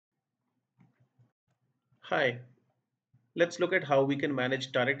Hi, let's look at how we can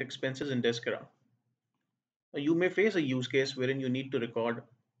manage direct expenses in Deskera. You may face a use case wherein you need to record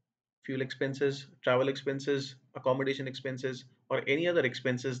fuel expenses, travel expenses, accommodation expenses, or any other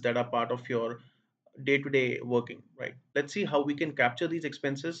expenses that are part of your day-to-day working, right? Let's see how we can capture these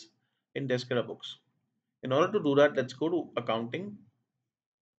expenses in Deskera Books. In order to do that, let's go to accounting.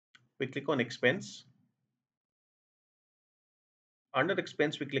 We click on expense. Under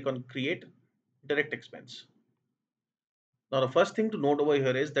expense, we click on create direct expense. Now, the first thing to note over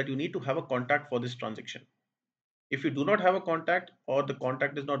here is that you need to have a contact for this transaction. If you do not have a contact or the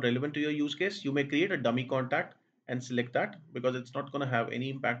contact is not relevant to your use case, you may create a dummy contact and select that because it's not going to have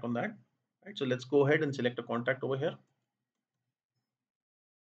any impact on that. Right, so let's go ahead and select a contact over here.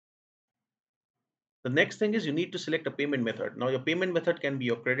 The next thing is you need to select a payment method. Now your payment method can be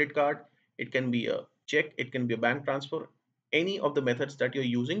your credit card, it can be a check, it can be a bank transfer, any of the methods that you're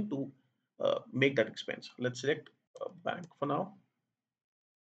using to make that expense. Let's select a bank for now.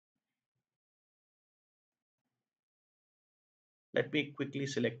 Let me quickly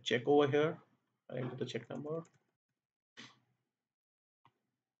select check over here. I'll enter the check number.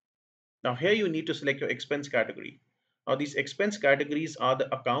 Now here you need to select your expense category. Now these expense categories are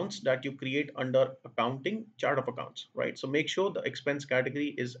the accounts that you create under accounting chart of accounts, right? So make sure the expense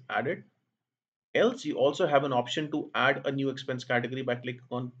category is added. Else you also have an option to add a new expense category by clicking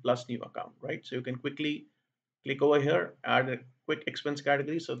on plus new account, right? So you can quickly click over here, add a quick expense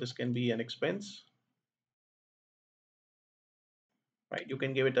category. So this can be an expense, right? You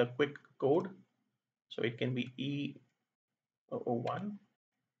can give it a quick code. So it can be E01,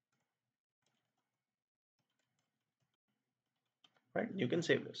 right? You can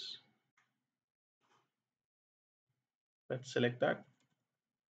save this. Let's select that.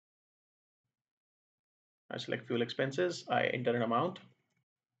 I select fuel expenses. I enter an amount.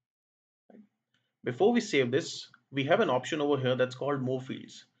 Before we save this, we have an option over here that's called more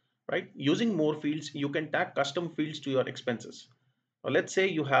fields, right? Using more fields, you can tag custom fields to your expenses. Now, let's say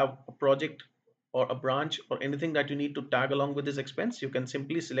you have a project or a branch or anything that you need to tag along with this expense. You can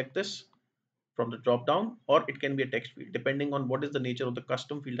simply select this from the drop down, or it can be a text field depending on what is the nature of the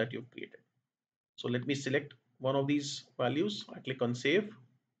custom field that you've created. So let me select one of these values. I click on save.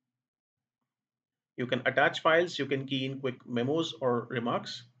 You can attach files, you can key in quick memos or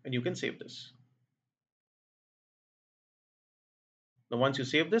remarks, and you can save this. Now, once you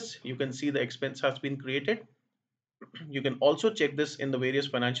save this, you can see the expense has been created. You can also check this in the various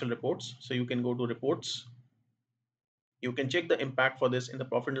financial reports. So you can go to reports. You can check the impact for this in the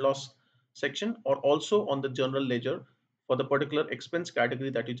profit and loss section or also on the general ledger for the particular expense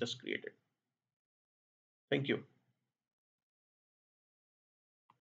category that you just created. Thank you.